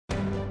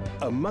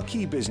A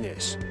Mucky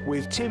Business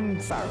with Tim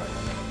Farron.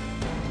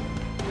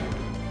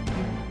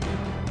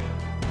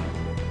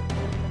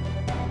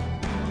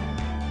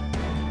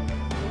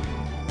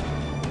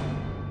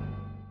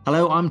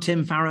 Hello, I'm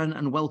Tim Farron,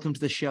 and welcome to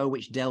the show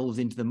which delves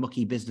into the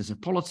mucky business of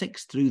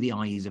politics through the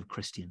eyes of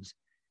Christians.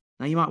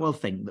 Now, you might well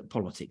think that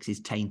politics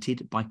is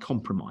tainted by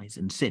compromise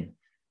and sin.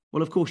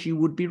 Well, of course, you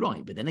would be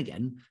right, but then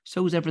again,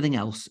 so is everything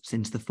else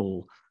since the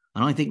fall.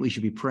 And I think we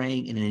should be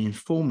praying in an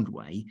informed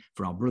way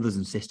for our brothers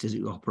and sisters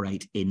who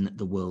operate in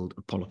the world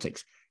of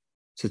politics.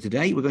 So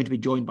today we're going to be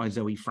joined by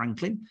Zoe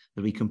Franklin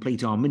as we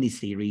complete our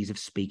mini-series of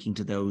speaking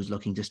to those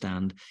looking to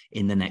stand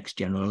in the next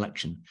general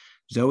election.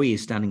 Zoe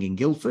is standing in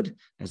Guildford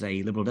as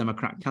a Liberal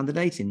Democrat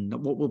candidate in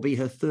what will be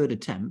her third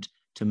attempt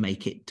to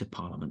make it to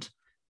Parliament.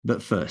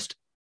 But first,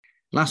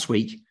 last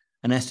week,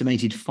 an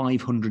estimated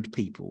 500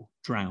 people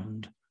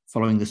drowned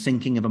following the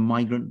sinking of a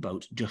migrant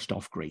boat just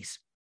off Greece.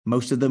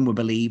 Most of them were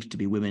believed to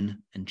be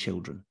women and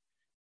children.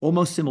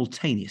 Almost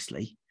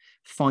simultaneously,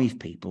 5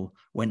 people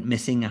went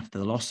missing after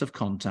the loss of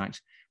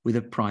contact with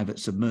a private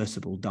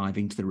submersible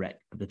diving to the wreck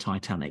of the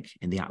Titanic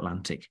in the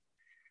Atlantic.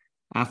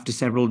 After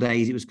several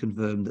days, it was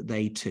confirmed that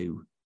they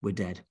too were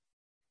dead.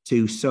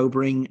 2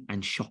 sobering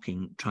and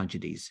shocking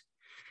tragedies.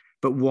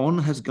 But one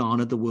has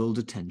garnered the world's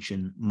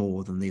attention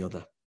more than the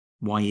other.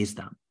 Why is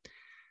that?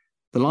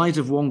 The lives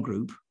of one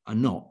group are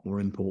not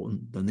more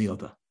important than the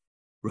other.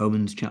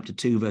 Romans chapter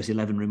 2 verse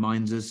 11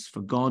 reminds us,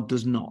 for God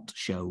does not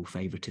show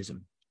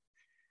favoritism.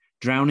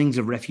 Drownings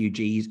of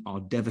refugees are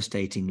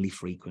devastatingly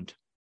frequent.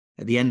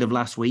 At the end of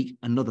last week,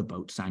 another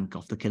boat sank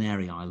off the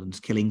Canary Islands,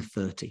 killing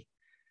 30.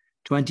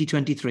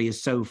 2023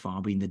 has so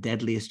far been the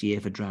deadliest year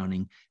for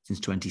drowning since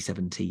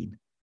 2017.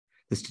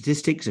 The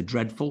statistics are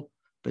dreadful,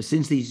 but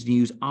since these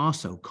news are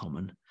so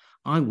common,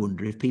 I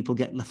wonder if people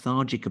get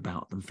lethargic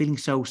about them, feeling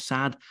so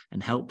sad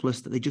and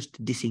helpless that they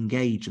just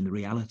disengage from the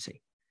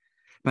reality.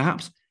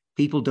 Perhaps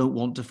people don't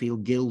want to feel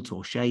guilt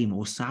or shame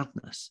or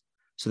sadness,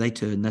 so they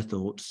turn their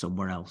thoughts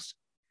somewhere else.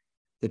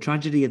 The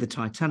tragedy of the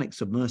Titanic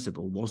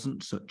submersible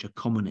wasn't such a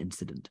common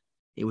incident.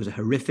 It was a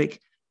horrific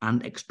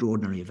and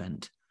extraordinary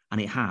event, and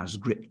it has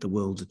gripped the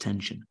world's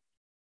attention.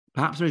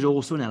 Perhaps there is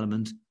also an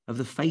element of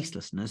the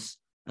facelessness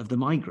of the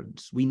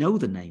migrants. We know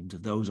the names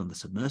of those on the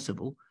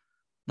submersible.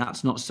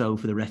 That's not so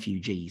for the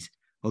refugees.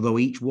 Although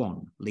each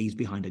one leaves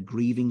behind a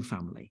grieving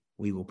family,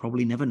 we will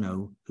probably never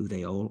know who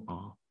they all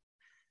are.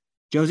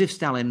 Joseph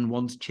Stalin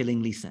once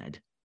chillingly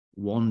said,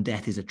 "One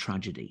death is a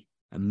tragedy,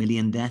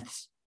 1,000,000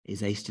 deaths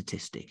is a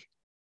statistic."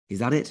 Is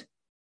that it?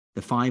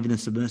 The 5 in the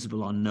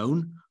submersible are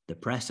known. The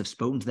press have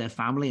spoken to their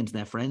family and to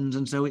their friends,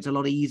 and so it's a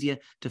lot easier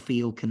to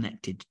feel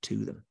connected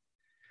to them.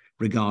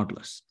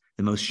 Regardless,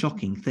 the most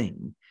shocking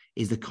thing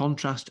is the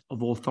contrast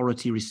of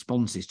authority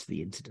responses to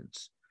the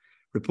incidents.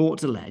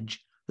 Reports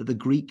allege that the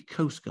Greek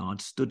Coast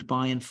Guard stood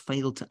by and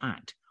failed to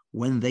act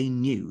when they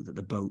knew that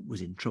the boat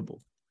was in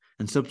trouble.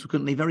 And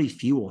subsequently, very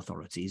few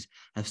authorities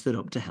have stood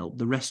up to help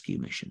the rescue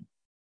mission.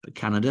 But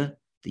Canada,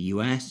 the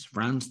US,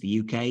 France, the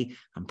UK,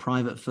 and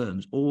private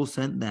firms all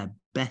sent their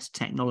best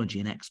technology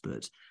and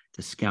experts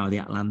to scour the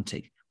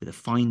Atlantic with a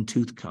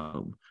fine-tooth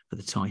comb for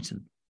the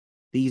Titan.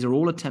 These are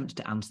all attempts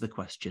to answer the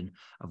question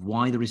of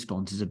why the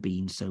responses have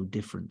been so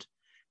different.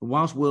 But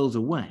whilst worlds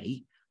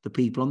away, the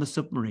people on the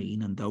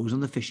submarine and those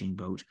on the fishing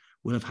boat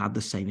will have had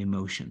the same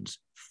emotions,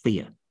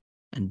 fear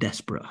and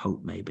desperate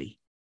hope maybe.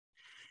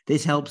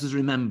 This helps us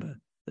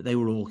remember that they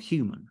were all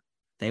human.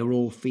 They were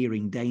all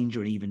fearing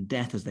danger and even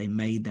death as they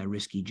made their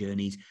risky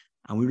journeys.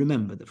 And we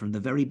remember that from the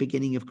very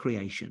beginning of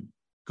creation,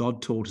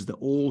 God taught us that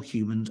all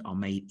humans are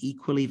made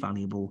equally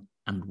valuable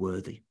and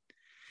worthy.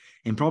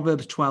 In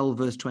Proverbs 12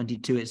 verse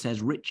 22, it says,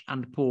 "Rich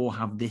and poor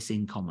have this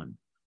in common.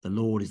 The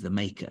Lord is the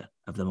maker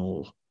of them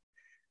all."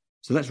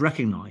 So let's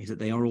recognize that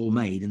they are all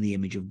made in the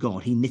image of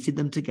God. He knitted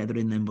them together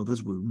in their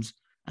mother's wombs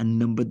and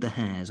numbered the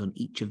hairs on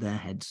each of their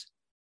heads.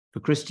 For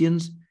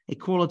Christians,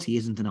 equality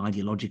isn't an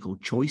ideological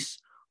choice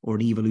or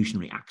an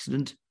evolutionary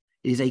accident.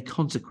 It is a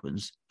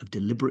consequence of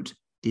deliberate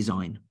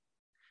design.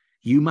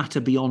 You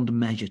matter beyond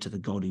measure to the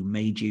God who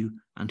made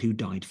you and who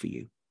died for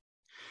you.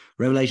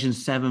 Revelation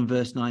 7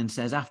 verse 9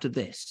 says, "After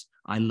this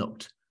I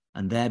looked,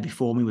 and there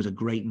before me was a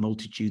great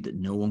multitude that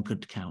no one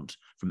could count,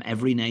 from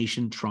every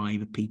nation,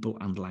 tribe, people,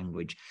 and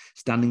language,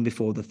 standing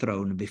before the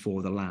throne and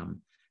before the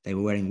Lamb. They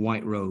were wearing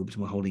white robes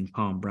and were holding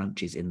palm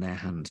branches in their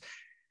hands."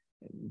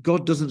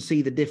 God doesn't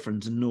see the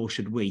difference, and nor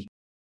should we.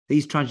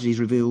 These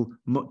tragedies reveal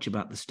much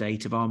about the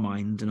state of our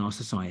minds and our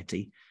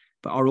society,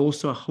 but are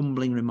also a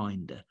humbling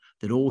reminder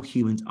that all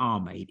humans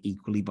are made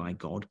equally by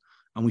God,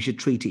 and we should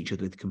treat each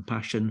other with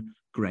compassion,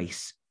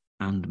 grace,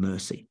 and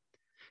mercy.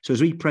 So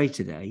as we pray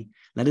today,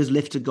 let us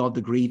lift to God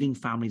the grieving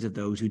families of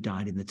those who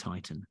died in the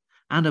Titan,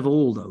 and of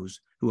all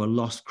those who are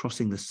lost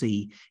crossing the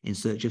sea in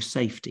search of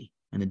safety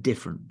and a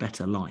different,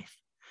 better life.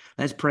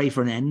 Let's pray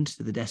for an end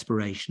to the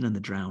desperation and the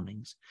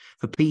drownings,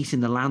 for peace in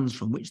the lands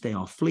from which they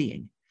are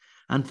fleeing,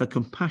 and for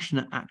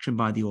compassionate action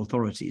by the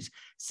authorities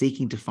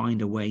seeking to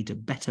find a way to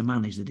better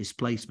manage the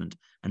displacement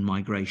and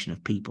migration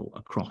of people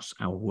across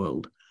our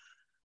world.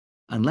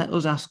 And let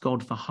us ask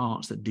God for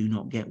hearts that do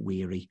not get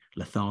weary,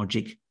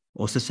 lethargic,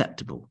 or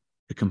susceptible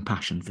to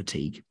compassion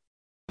fatigue.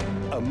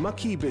 A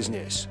Mucky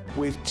Business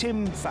with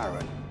Tim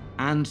Farron.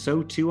 And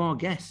so to our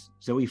guest,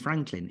 Zoe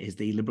Franklin is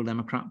the Liberal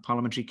Democrat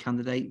parliamentary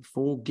candidate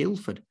for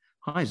Guildford.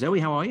 Hi,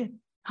 Zoe, how are you?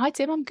 Hi,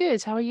 Tim, I'm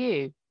good. How are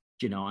you?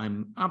 You know,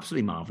 I'm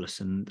absolutely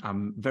marvellous, and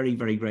I'm very,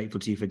 very grateful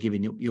to you for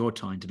giving up your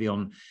time to be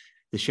on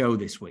the show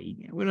this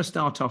week. We're going to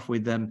start off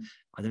with, I don't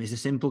know if it's a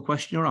simple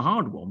question or a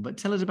hard one, but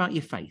tell us about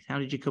your faith. How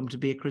did you come to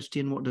be a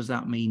Christian? What does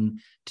that mean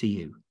to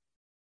you?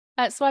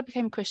 So I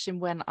became a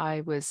Christian when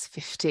I was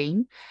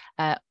 15.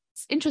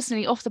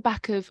 Interestingly, off the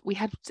back of, we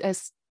had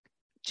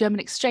German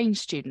exchange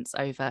students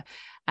over,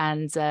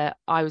 and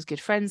I was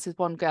good friends with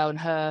one girl, and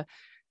her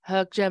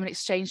German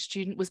exchange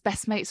student was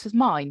best mates with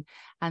mine.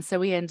 And so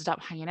we ended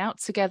up hanging out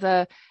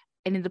together.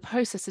 And in the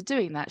process of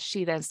doing that,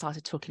 she then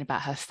started talking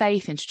about her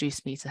faith,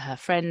 introduced me to her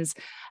friends.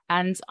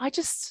 And I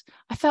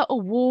felt a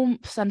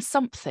warmth and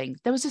something.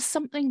 There was just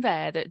something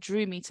there that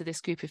drew me to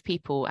this group of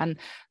people. And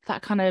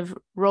that kind of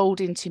rolled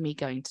into me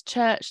going to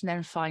church and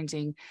then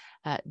finding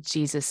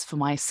Jesus for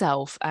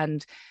myself.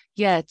 And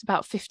yeah, at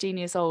about 15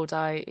 years old,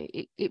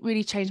 it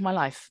really changed my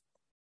life.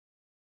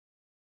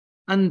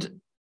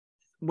 And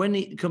when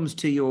it comes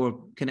to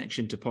your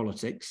connection to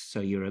politics, so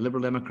you're a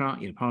Liberal Democrat,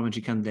 you're a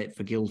parliamentary candidate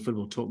for Guildford.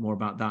 We'll talk more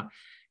about that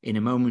in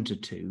a moment or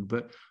two.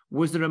 But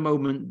was there a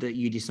moment that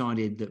you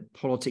decided that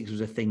politics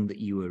was a thing that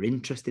you were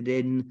interested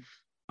in?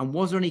 And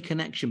was there any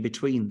connection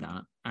between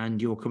that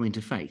and your coming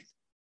to faith?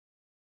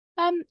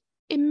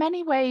 In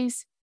many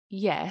ways,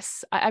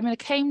 yes. I mean, I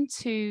came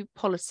to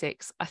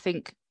politics, I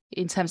think,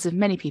 in terms of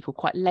many people,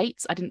 quite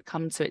late. I didn't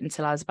come to it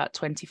until I was about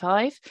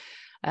 25.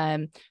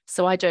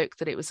 So I joke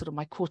that it was sort of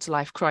my quarter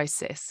life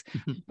crisis,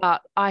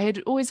 but I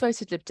had always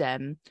voted Lib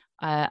Dem,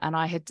 and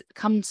I had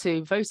come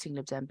to voting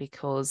Lib Dem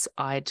because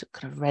I'd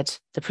kind of read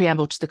the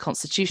preamble to the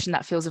Constitution.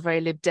 That feels a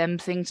very Lib Dem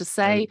thing to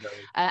say.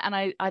 And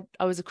I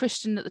was a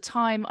Christian at the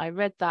time. I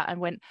read that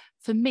and went,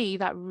 for me,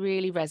 that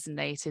really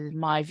resonated with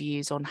my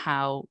views on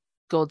how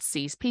God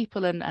sees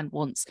people and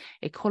wants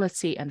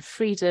equality and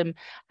freedom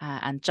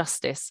and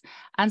justice.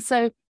 And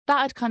so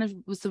that kind of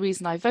was the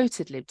reason I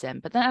voted Lib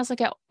Dem. But then as I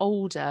get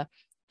older,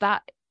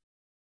 that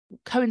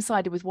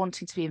coincided with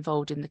wanting to be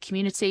involved in the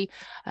community.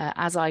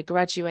 As I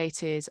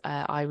graduated,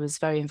 I was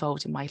very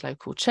involved in my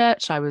local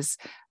church. I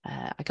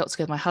got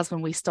together with my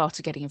husband. We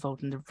started getting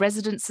involved in the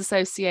Residents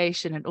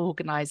Association and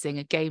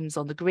organising games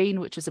on the Green,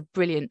 which was a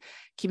brilliant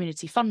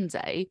community fun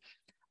day.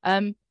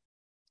 And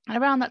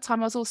around that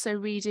time, I was also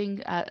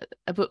reading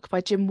a book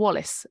by Jim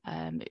Wallis,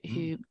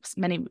 who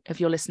many of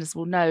your listeners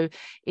will know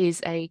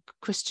is a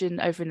Christian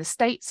over in the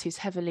States who's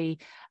heavily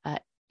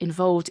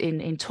involved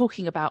in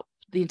talking about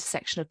the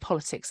intersection of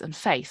politics and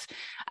faith.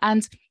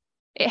 And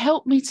it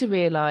helped me to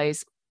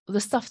realise the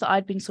stuff that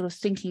I'd been sort of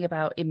thinking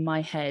about in my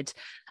head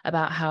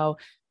about how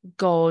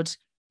God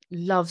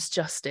loves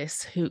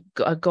justice,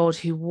 a God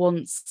who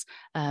wants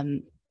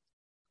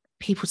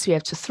people to be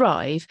able to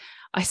thrive.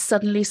 I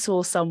suddenly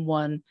saw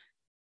someone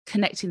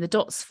connecting the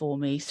dots for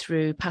me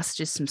through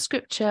passages from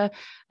scripture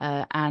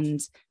and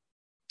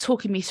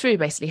talking me through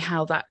basically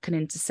how that can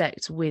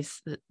intersect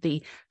with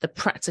the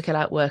practical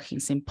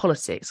outworkings in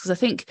politics. Because I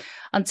think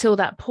until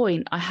that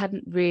point, I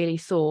hadn't really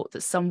thought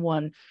that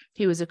someone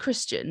who was a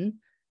Christian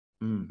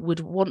would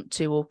want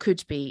to or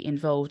could be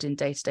involved in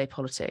day-to-day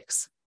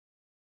politics.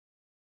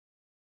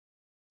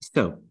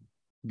 So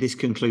this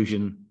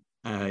conclusion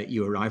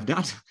you arrived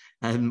at,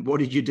 what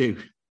did you do?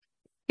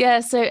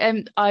 Yeah, so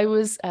I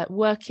was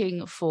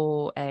working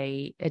for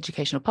a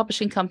educational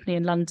publishing company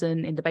in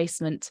London in the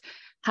basement,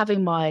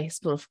 having my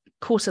sort of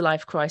quarter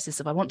life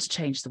crisis of I want to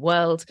change the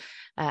world,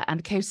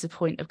 and came to the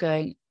point of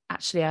going,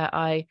 actually,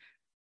 I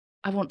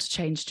want to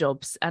change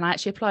jobs. And I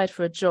actually applied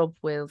for a job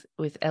with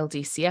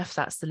LDCF,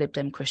 that's the Lib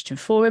Dem Christian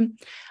Forum.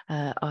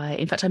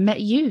 In fact, I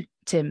met you,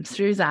 Tim,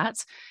 through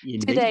that.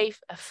 Indeed. Did a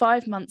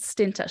 5-month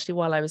stint actually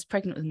while I was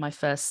pregnant with my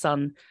first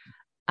son.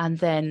 And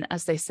then,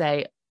 as they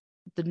say,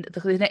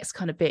 the next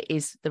kind of bit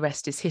is the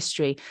rest is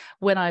history.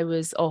 When I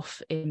was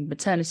off in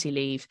maternity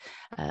leave,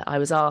 I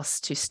was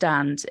asked to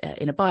stand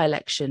in a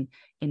by-election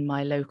in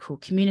my local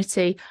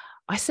community.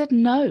 I said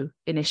no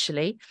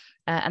initially,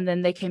 and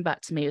then they came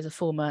back to me as a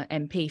former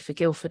MP for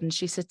Guildford, and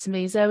she said to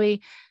me,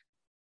 Zoe,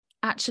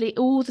 actually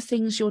all the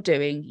things you're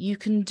doing, you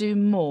can do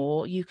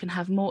more, you can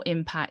have more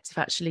impact if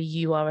actually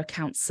you are a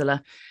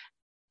councillor.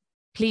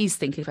 Please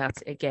think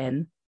about it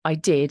again. I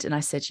did, and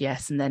I said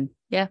yes, and then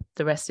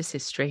the rest is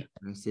history.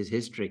 This is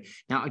history.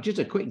 Now, just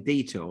a quick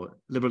detour.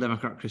 Liberal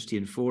Democrat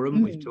Christian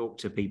Forum. We've talked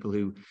to people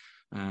who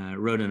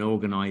run and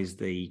organise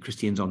the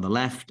Christians on the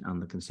Left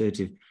and the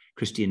Conservative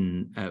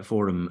Christian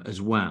Forum as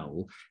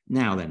well.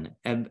 Now then,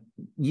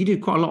 you do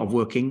quite a lot of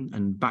working,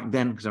 and back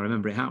then, because I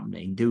remember it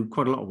happening, do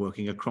quite a lot of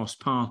working across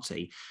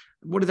party.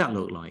 What did that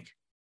look like?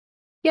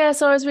 Yeah,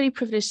 so I was really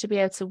privileged to be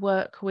able to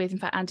work with, in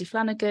fact, Andy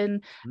Flanagan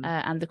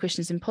and the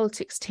Christians in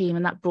Politics team,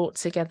 and that brought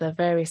together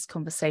various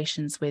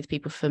conversations with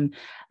people from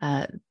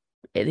who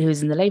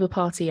was in the Labour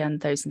Party and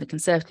those in the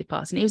Conservative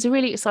Party. And it was a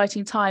really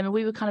exciting time, and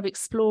we were kind of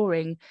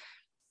exploring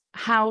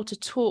how to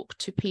talk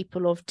to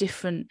people of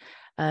different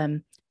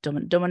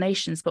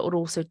dominations, but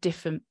also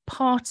different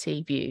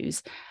party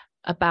views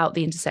about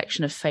the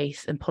intersection of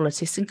faith and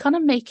politics, and kind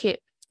of make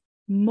it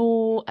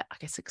more, I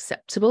guess,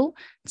 acceptable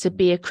to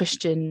be a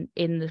Christian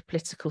in the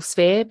political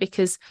sphere,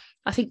 because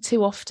I think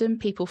too often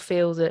people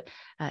feel that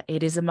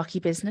it is a mucky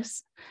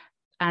business,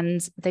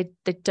 and they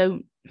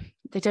don't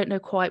know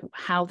quite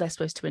how they're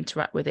supposed to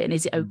interact with it, and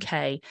is it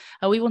okay?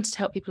 We wanted to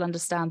help people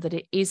understand that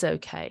it is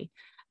okay.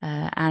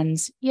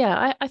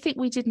 I think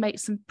we did make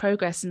some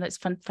progress, and it's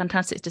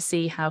fantastic to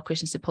see how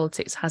Christians in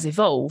politics has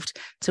evolved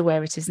to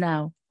where it is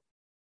now.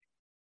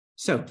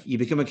 So you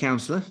become a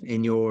councillor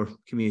in your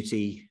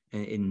community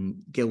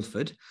in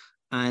Guildford,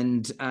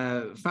 and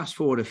fast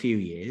forward a few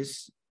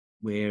years,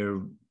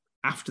 we're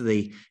after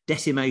the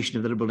decimation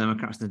of the Liberal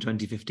Democrats in the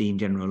 2015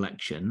 general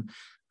election,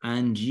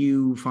 and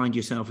you find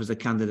yourself as a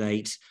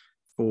candidate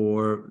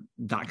for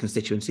that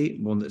constituency,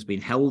 one that's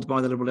been held by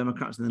the Liberal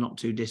Democrats in the not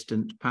too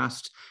distant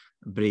past,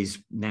 but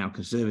is now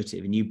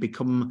Conservative, and you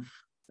become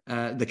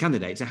the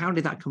candidate. So how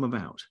did that come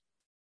about?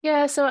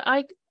 Yeah, so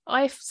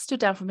I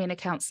stood down from being a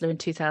councillor in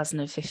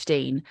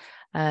 2015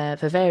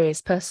 for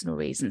various personal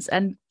reasons,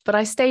 but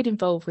I stayed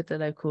involved with the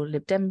local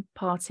Lib Dem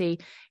party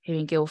here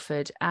in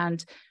Guildford,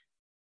 and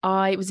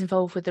I was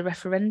involved with the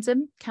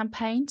referendum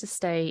campaign to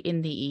stay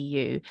in the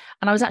EU.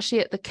 And I was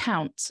actually at the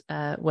count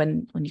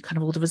when you kind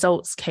of all the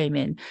results came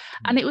in,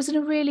 and it was in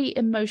a really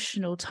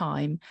emotional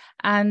time.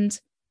 And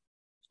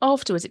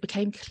afterwards, it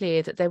became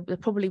clear that there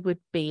probably would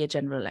be a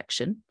general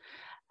election,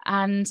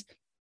 and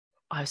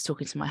I was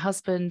talking to my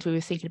husband. We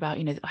were thinking about,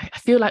 I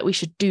feel like we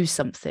should do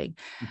something.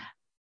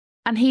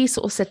 And he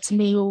sort of said to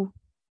me, well,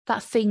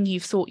 that thing you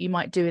thought you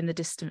might do in the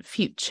distant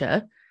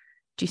future,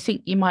 do you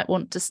think you might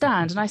want to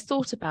stand? And I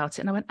thought about it,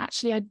 and I went,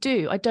 actually, I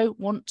do. I don't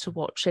want to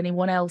watch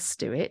anyone else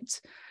do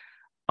it.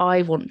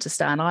 I want to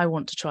stand. I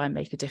want to try and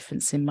make a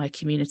difference in my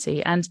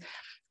community. And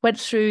went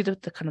through the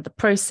kind of the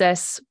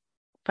process,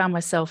 found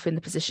myself in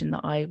the position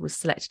that I was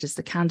selected as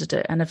the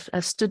candidate, and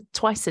I've stood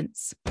twice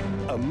since.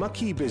 A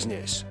Mucky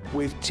Business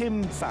with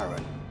Tim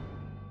Farron.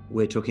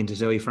 We're talking to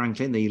Zoe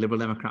Franklin, the Liberal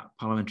Democrat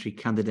parliamentary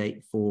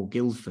candidate for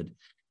Guildford.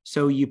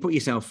 So you put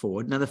yourself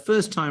forward. Now, the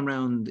first time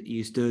round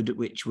you stood,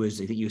 which was,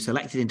 I think you were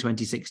selected in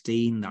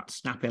 2016, that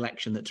snap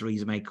election that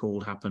Theresa May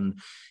called happened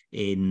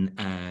in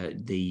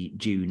the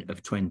June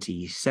of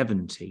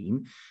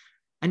 2017.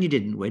 And you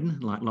didn't win,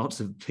 like lots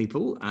of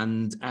people,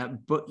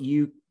 but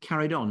you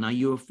carried on. Now,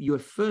 you were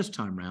first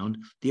time round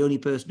the only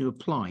person who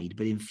applied,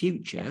 but in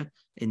future,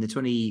 in the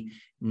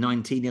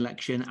 2019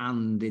 election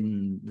and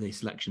in the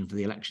selection for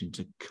the election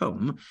to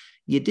come,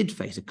 you did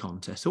face a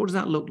contest. So what does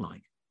that look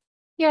like?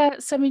 Yeah,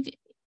 so I mean,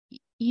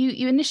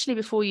 you initially,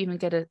 before you even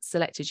get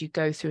selected, you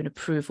go through an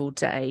approval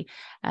day,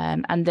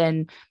 and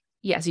then,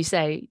 yeah, as you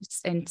say,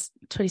 in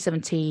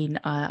 2017,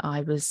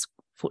 I was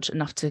fortunate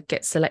enough to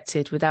get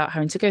selected without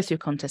having to go through a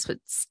contest.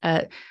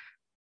 But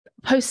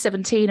post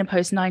 17 and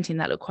post 19,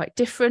 that looked quite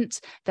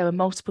different. There were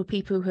multiple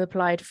people who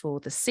applied for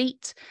the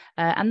seat,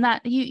 and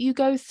that you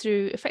go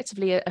through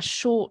effectively a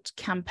short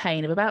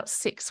campaign of about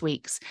 6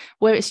 weeks,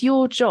 where it's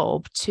your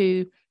job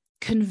to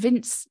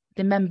convince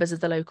the members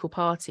of the local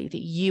party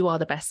that you are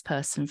the best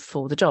person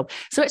for the job.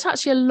 So it's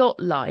actually a lot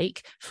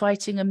like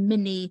fighting a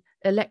mini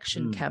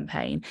election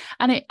campaign.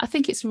 And I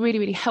think it's really,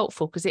 really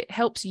helpful, because it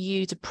helps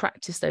you to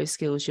practice those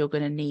skills you're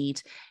going to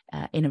need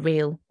in a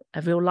real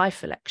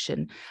life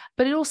election.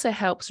 But it also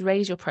helps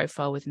raise your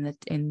profile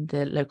in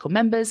the local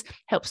members,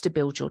 helps to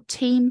build your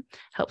team,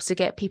 helps to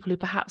get people who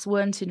perhaps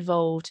weren't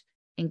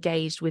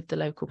engaged with the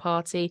local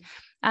party.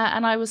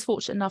 And I was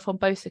fortunate enough on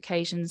both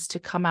occasions to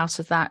come out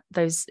of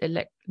those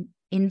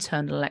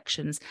internal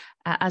elections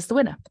as the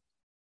winner.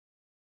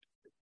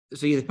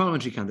 So you're the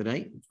parliamentary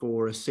candidate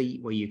for a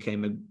seat where you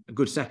came a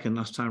good second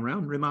last time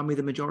round. Remind me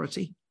the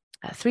majority.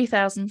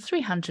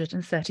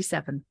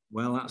 3,337.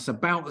 Well, that's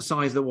about the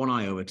size of the one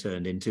I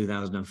overturned in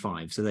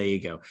 2005. So there you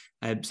go.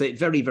 So it's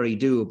very, very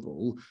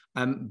doable.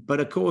 But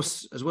of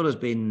course, as well as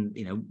being,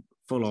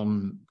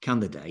 full-on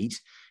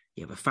candidate,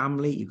 you have a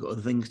family, you've got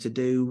other things to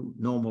do,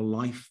 normal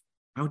life.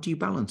 How do you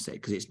balance it?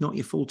 Because it's not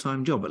your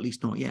full-time job, at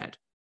least not yet.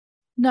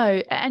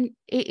 No, and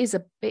it is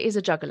a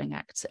juggling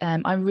act.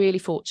 I'm really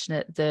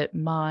fortunate that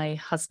my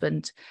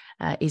husband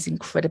is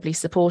incredibly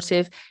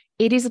supportive.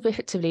 It is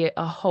effectively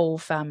a whole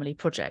family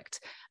project.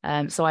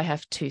 So I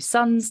have 2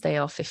 sons. They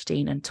are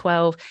 15 and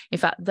 12. In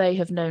fact, they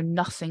have known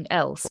nothing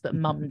else but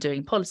mum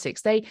doing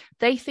politics. They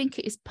think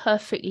it is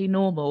perfectly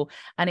normal.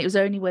 And it was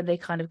only when they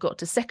kind of got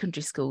to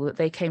secondary school that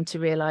they came to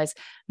realise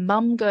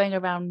mum going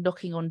around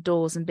knocking on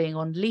doors and being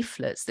on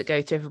leaflets that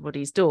go to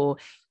everybody's door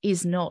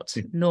is not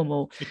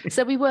normal.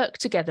 So we work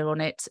together on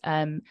it.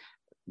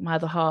 My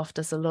other half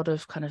does a lot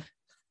of kind of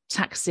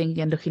taxing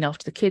and looking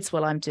after the kids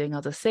while I'm doing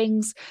other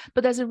things,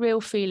 but there's a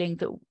real feeling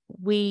that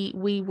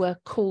we were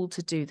called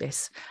to do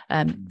this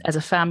as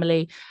a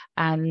family,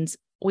 and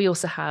we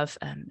also have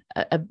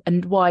a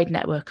wide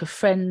network of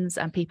friends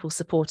and people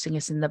supporting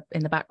us in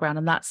the background,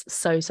 and that's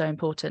so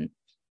important.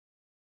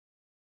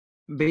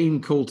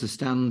 being called to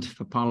stand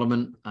for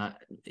Parliament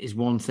is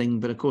one thing,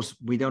 but of course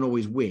we don't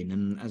always win.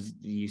 And as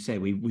you say,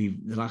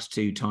 we've the last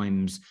two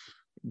times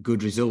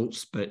good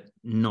results, but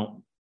not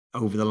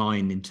over the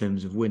line in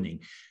terms of winning.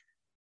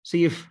 So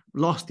you've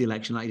lost the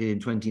election like you did in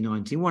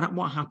 2019.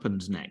 What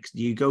happens next?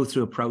 Do you go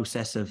through a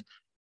process of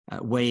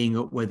weighing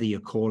up whether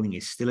your calling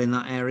is still in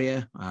that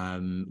area?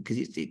 Because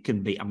it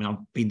can be, I mean,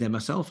 I've been there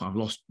myself. I've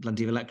lost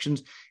plenty of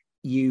elections.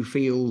 You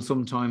feel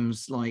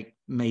sometimes like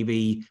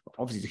maybe,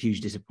 obviously it's a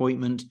huge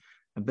disappointment,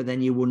 but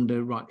then you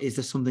wonder, right, is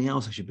there something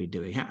else I should be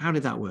doing? How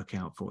did that work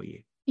out for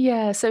you?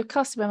 Yeah, so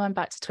casting my mind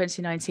back to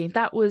 2019,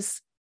 that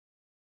was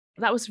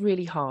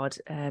really hard,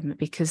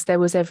 because there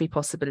was every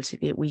possibility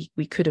that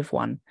we could have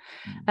won.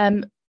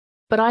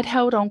 But I'd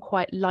held on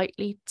quite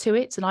lightly to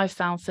it. And I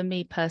found, for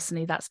me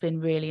personally, that's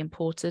been really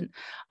important.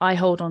 I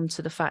hold on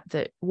to the fact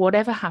that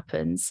whatever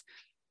happens,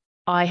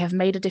 I have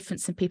made a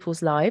difference in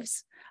people's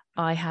lives.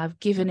 I have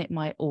given it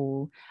my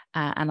all.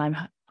 And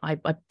I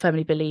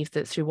firmly believe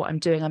that through what I'm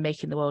doing, I'm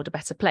making the world a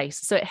better place.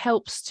 So it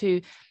helps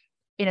to,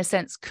 in a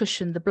sense,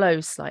 cushion the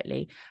blow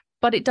slightly.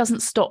 But it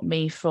doesn't stop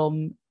me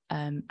from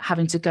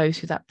having to go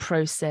through that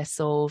process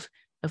of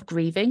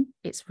grieving.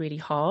 It's really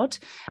hard,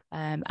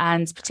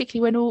 and particularly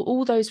when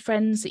all those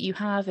friends that you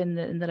have in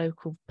the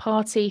local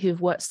party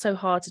who've worked so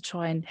hard to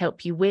try and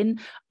help you win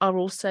are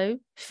also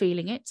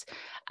feeling it.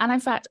 And in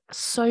fact,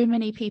 so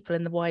many people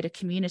in the wider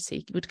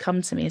community would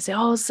come to me and say,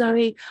 "Oh,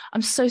 Zoe,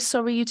 I'm so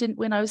sorry you didn't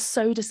win. I was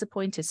so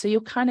disappointed." So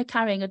you're kind of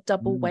carrying a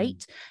double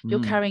weight.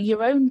 You're carrying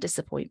your own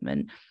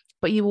disappointment,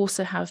 but you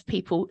also have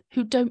people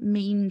who don't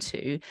mean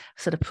to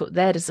sort of put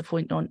their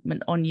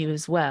disappointment on you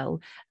as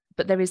well.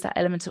 But there is that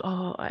element of,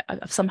 oh,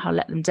 I've somehow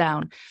let them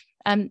down.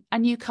 And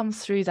you come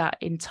through that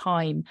in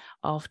time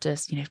after,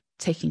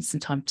 taking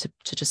some time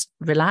to just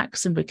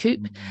relax and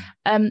recoup.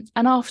 And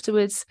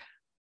afterwards,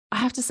 I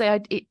have to say,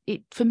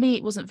 it for me,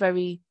 it wasn't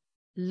very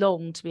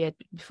long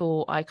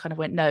before I kind of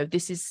went, no,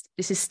 this is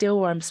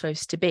still where I'm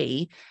supposed to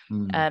be.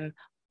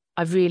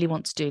 I really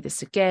want to do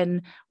this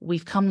again.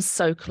 We've come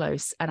so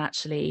close. And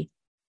actually,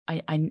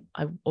 I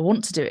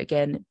want to do it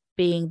again.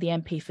 Being the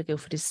MP for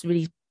Guildford is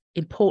really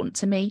important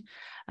to me,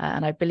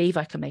 and I believe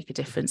I can make a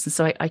difference. And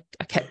so I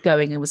kept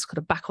going and was kind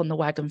of back on the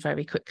wagon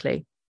very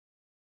quickly.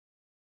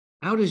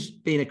 How does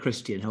being a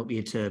Christian help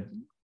you to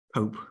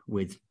cope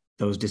with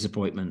those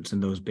disappointments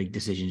and those big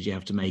decisions you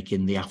have to make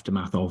in the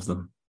aftermath of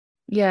them?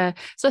 Yeah,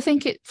 so I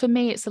think for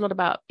me, it's a lot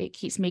about, it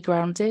keeps me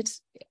grounded.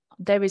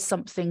 There is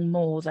something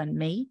more than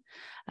me,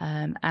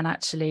 and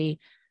actually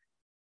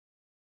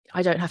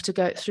I don't have to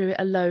go through it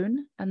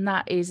alone. And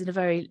that is in a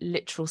very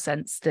literal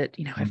sense that,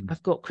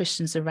 I've got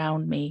Christians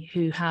around me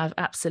who have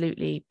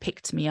absolutely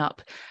picked me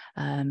up,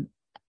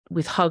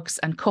 with hugs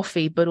and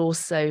coffee, but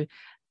also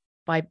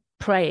by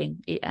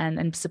praying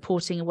and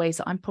supporting in ways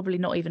that I'm probably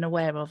not even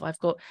aware of. I've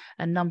got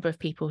a number of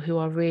people who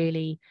are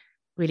really,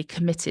 really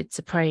committed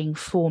to praying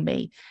for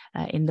me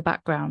in the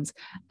background,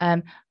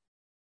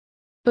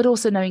 but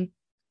also knowing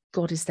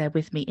God is there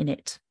with me in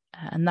it.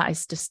 And that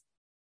is just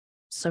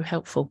so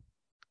helpful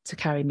to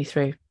carry me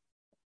through.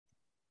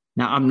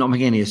 Now, I'm not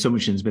making any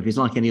assumptions, but if it's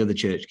like any other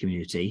church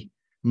community,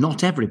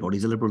 not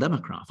everybody's a Liberal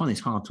Democrat. I find this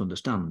hard to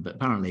understand, but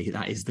apparently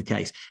that is the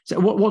case. So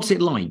what's it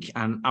like?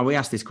 And we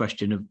asked this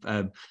question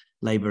of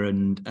Labour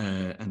and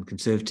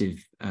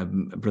Conservative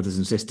brothers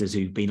and sisters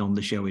who've been on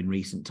the show in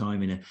recent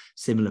time in a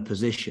similar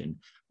position.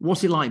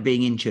 What's it like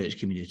being in church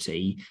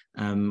community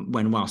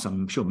when, whilst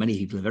I'm sure many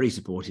people are very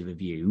supportive of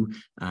you,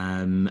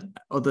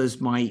 others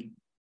may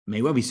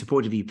well be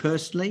supportive of you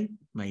personally,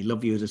 may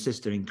love you as a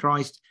sister in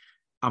Christ,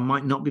 and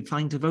might not be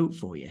planning to vote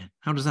for you?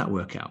 How does that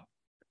work out?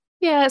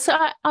 Yeah, so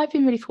I've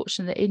been really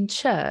fortunate that in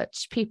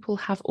church, people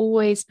have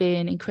always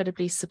been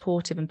incredibly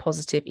supportive and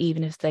positive,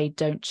 even if they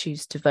don't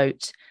choose to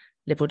vote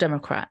Liberal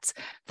Democrats.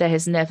 There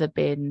has never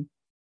been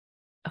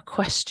a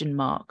question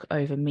mark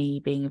over me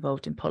being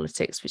involved in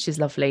politics, which is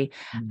lovely.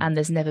 And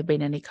there's never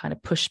been any kind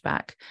of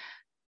pushback.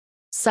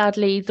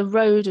 Sadly, the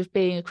road of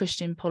being a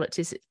Christian in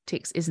politics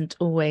isn't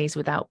always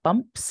without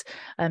bumps.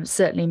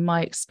 Certainly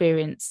my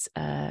experience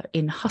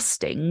in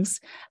hustings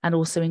and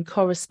also in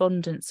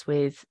correspondence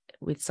with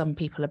some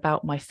people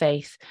about my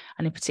faith,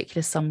 and in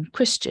particular some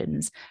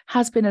Christians,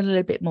 has been a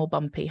little bit more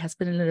bumpy, has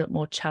been a little bit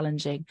more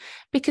challenging,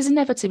 because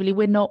inevitably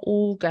we're not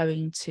all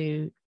going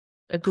to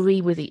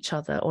agree with each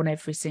other on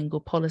every single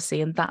policy,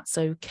 and that's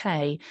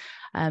okay.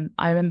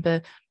 I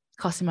remember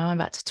casting my mind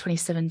back to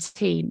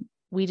 2017,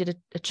 we did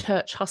a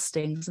church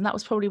hustings, and that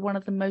was probably one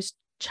of the most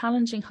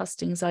challenging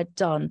hustings I'd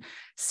done,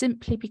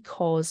 simply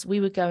because we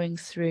were going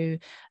through,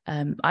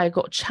 I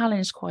got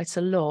challenged quite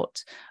a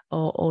lot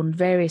on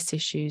various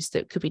issues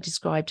that could be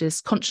described as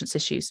conscience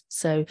issues.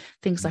 So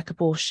things like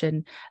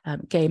abortion,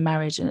 gay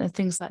marriage, and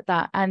things like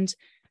that. And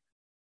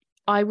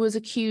I was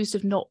accused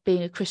of not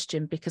being a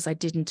Christian because I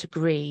didn't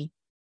agree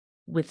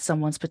with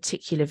someone's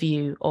particular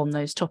view on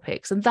those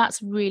topics. And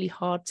that's really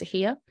hard to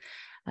hear.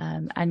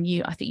 And I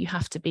think you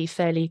have to be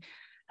fairly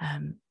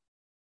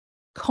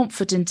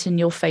confident in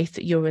your faith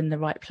that you're in the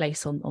right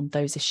place on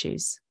those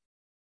issues.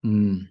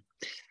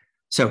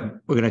 So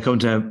we're going to come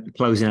to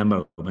close in a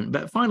moment.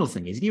 But final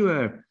thing is,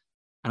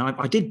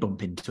 I did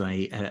bump into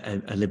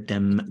a Lib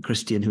Dem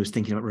Christian who was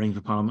thinking about running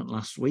for Parliament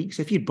last week.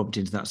 So if you'd bumped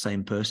into that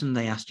same person,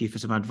 they asked you for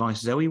some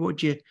advice, Zoe,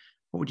 what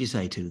would you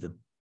say to them?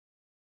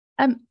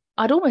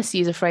 I'd almost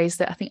use a phrase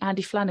that I think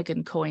Andy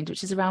Flanagan coined,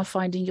 which is around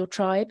finding your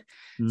tribe.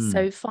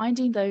 So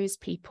finding those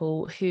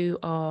people who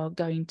are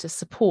going to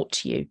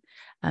support you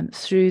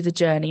through the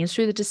journey and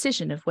through the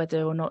decision of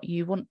whether or not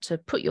you want to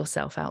put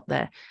yourself out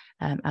there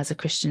as a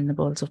Christian in the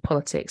world of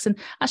politics. And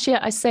actually,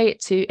 I say it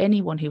to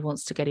anyone who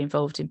wants to get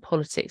involved in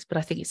politics, but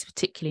I think it's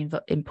particularly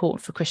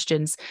important for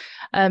Christians.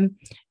 And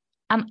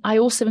I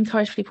also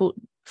encourage people,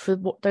 for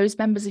those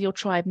members of your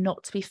tribe,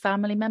 not to be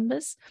family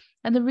members.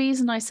 And the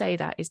reason I say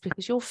that is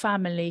because your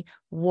family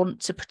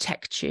want to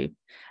protect you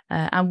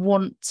and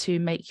want to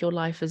make your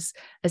life as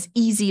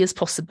easy as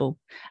possible.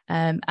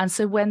 And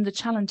so when the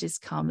challenges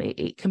come,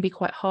 it can be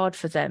quite hard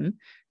for them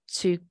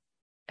to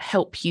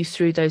help you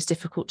through those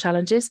difficult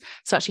challenges.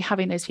 So actually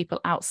having those people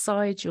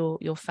outside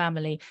your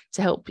family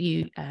to help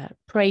you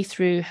pray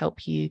through,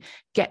 help you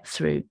get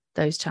through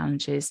those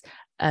challenges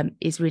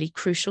is really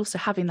crucial. So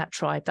having that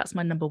tribe, that's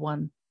my number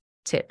one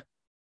tip.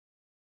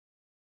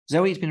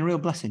 Zoe, it's been a real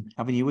blessing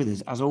having you with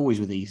us. As always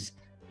with these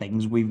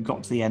things, we've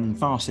got to the end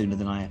far sooner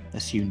than I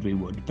assumed we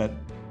would, but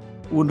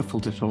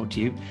wonderful to talk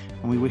to you,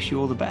 and we wish you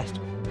all the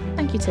best.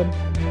 Thank you, Tim.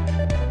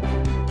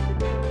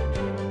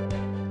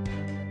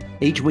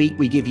 Each week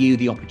we give you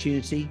the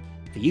opportunity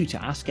for you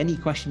to ask any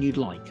question you'd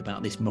like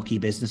about this mucky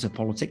business of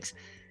politics.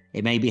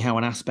 It may be how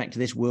an aspect of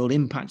this world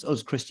impacts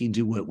us Christians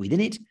who work within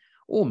it,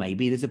 or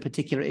maybe there's a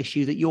particular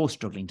issue that you're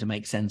struggling to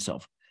make sense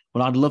of.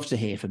 Well, I'd love to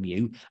hear from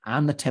you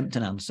and attempt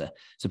an answer.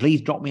 So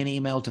please drop me an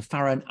email to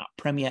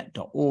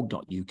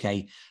farron@premier.org.uk,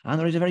 and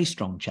there is a very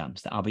strong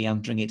chance that I'll be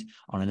answering it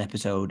on an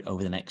episode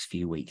over the next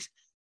few weeks.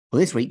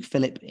 Well, this week,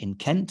 Philip in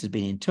Kent has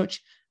been in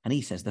touch, and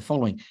he says the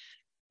following: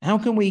 how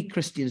can we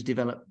Christians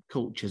develop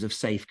cultures of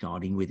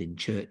safeguarding within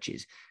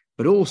churches,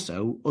 but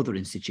also other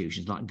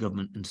institutions like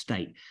government and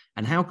state?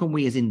 And how can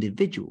we as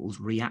individuals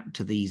react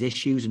to these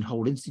issues and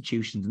hold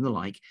institutions and the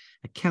like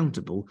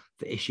accountable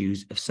for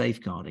issues of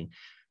safeguarding?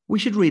 We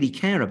should really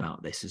care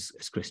about this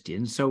as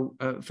Christians. So,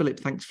 Philip,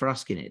 thanks for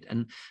asking it.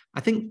 And I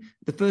think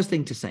the first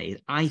thing to say is,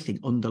 I think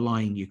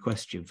underlying your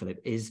question, Philip,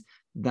 is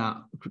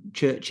that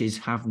churches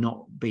have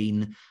not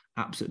been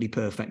absolutely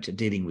perfect at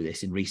dealing with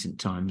this in recent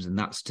times, and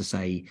that's to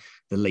say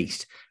the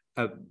least.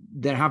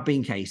 There have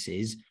been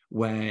cases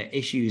where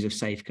issues of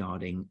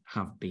safeguarding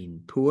have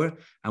been poor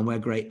and where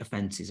great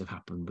offences have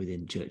happened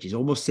within churches,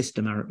 almost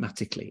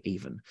systematically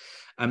even.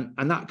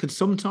 And that could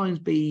sometimes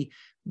be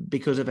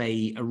because of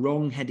a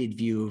wrong-headed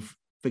view of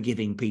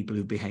forgiving people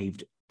who've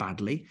behaved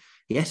badly.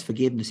 Yes,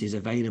 forgiveness is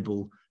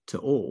available to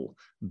all,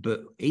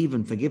 but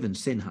even forgiven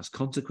sin has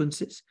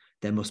consequences.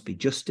 There must be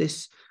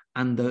justice,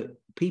 and the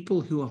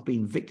people who have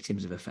been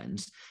victims of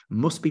offence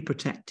must be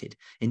protected.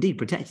 Indeed,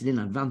 protected in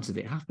advance of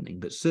it happening,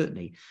 but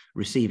certainly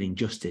receiving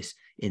justice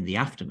in the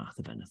aftermath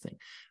of anything.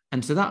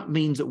 And so that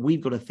means that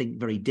we've got to think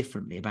very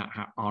differently about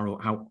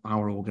how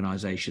our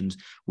organisations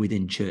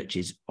within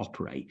churches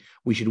operate.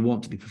 We should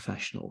want to be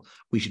professional.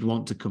 We should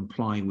want to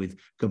comply with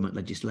government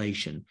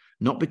legislation,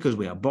 not because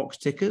we are box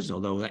tickers,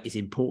 although that is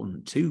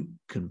important to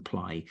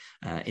comply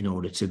in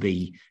order to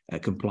be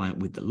compliant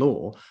with the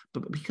law,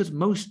 but because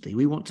mostly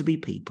we want to be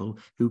people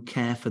who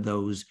care for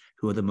those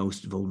who are the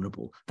most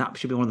vulnerable. That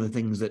should be one of the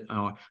things that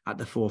are at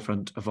the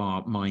forefront of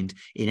our mind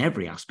in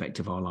every aspect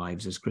of our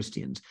lives as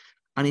Christians.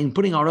 And in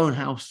putting our own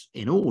house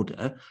in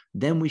order,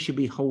 then we should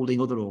be holding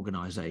other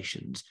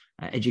organisations,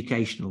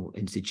 educational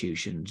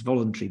institutions,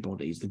 voluntary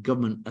bodies, the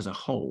government as a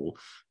whole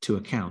to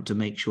account, to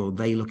make sure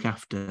they look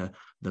after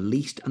the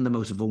least and the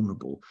most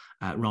vulnerable,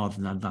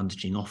 rather than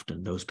advantaging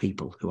often those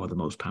people who are the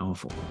most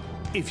powerful.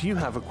 If you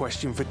have a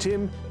question for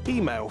Tim,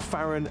 email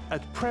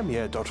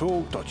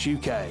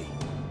farron@premier.org.uk.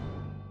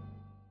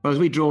 Well, as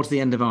we draw to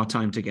the end of our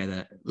time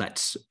together,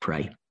 let's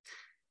pray.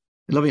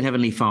 Loving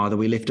Heavenly Father,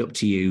 we lift up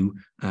to you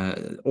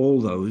all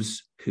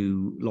those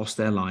who lost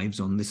their lives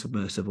on this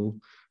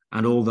submersible,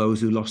 and all those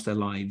who lost their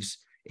lives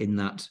in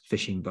that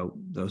fishing boat,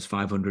 those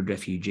 500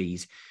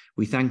 refugees.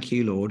 We thank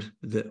you, Lord,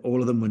 that all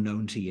of them were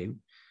known to you,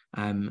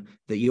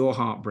 that your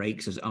heart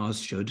breaks, as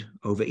ours should,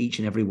 over each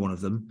and every one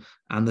of them,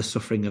 and the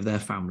suffering of their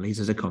families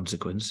as a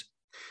consequence.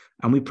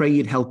 And we pray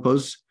you'd help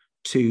us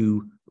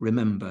to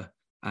remember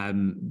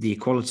the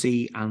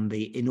equality and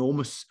the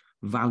enormous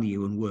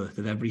value and worth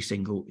of every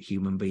single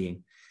human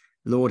being.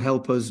 Lord,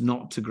 help us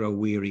not to grow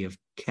weary of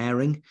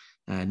caring,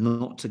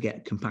 not to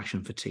get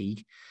compassion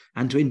fatigue,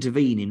 and to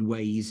intervene in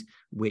ways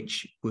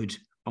which would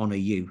honour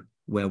you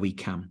where we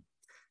can.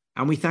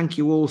 And we thank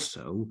you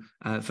also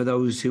for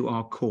those who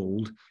are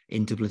called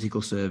into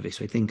political service.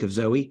 We think of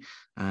Zoe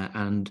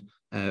and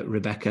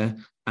Rebecca,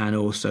 and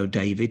also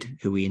David,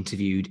 who we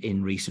interviewed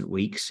in recent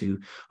weeks, who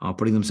are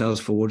putting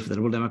themselves forward for the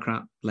Liberal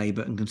Democrat,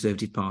 Labour and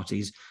Conservative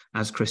parties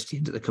as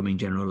Christians at the coming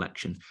general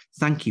election.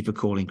 Thank you for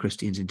calling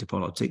Christians into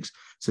politics.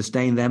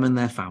 Sustain them and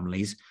their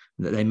families,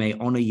 that they may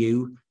honour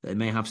you, that they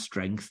may have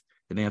strength,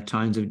 they may have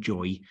times of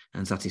joy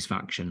and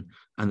satisfaction,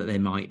 and that they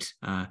might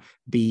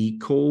be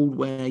called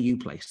where you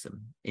place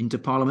them, into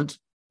Parliament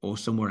or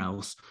somewhere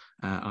else,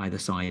 either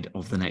side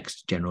of the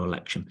next general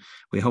election.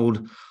 We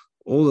hold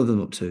all of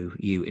them up to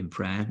you in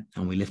prayer,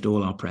 and we lift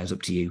all our prayers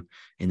up to you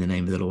in the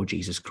name of the Lord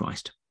Jesus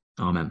Christ.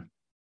 Amen.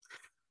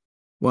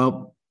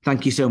 Well,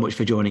 thank you so much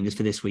for joining us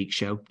for this week's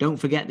show. Don't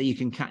forget that you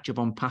can catch up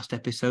on past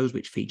episodes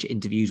which feature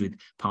interviews with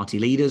party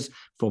leaders,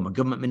 former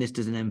government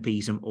ministers and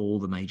MPs from all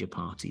the major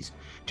parties.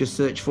 Just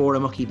search for A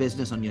Mucky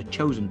Business on your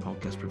chosen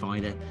podcast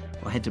provider,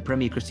 or head to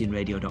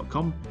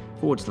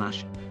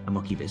premierchristianradio.com/A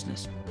Mucky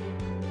Business.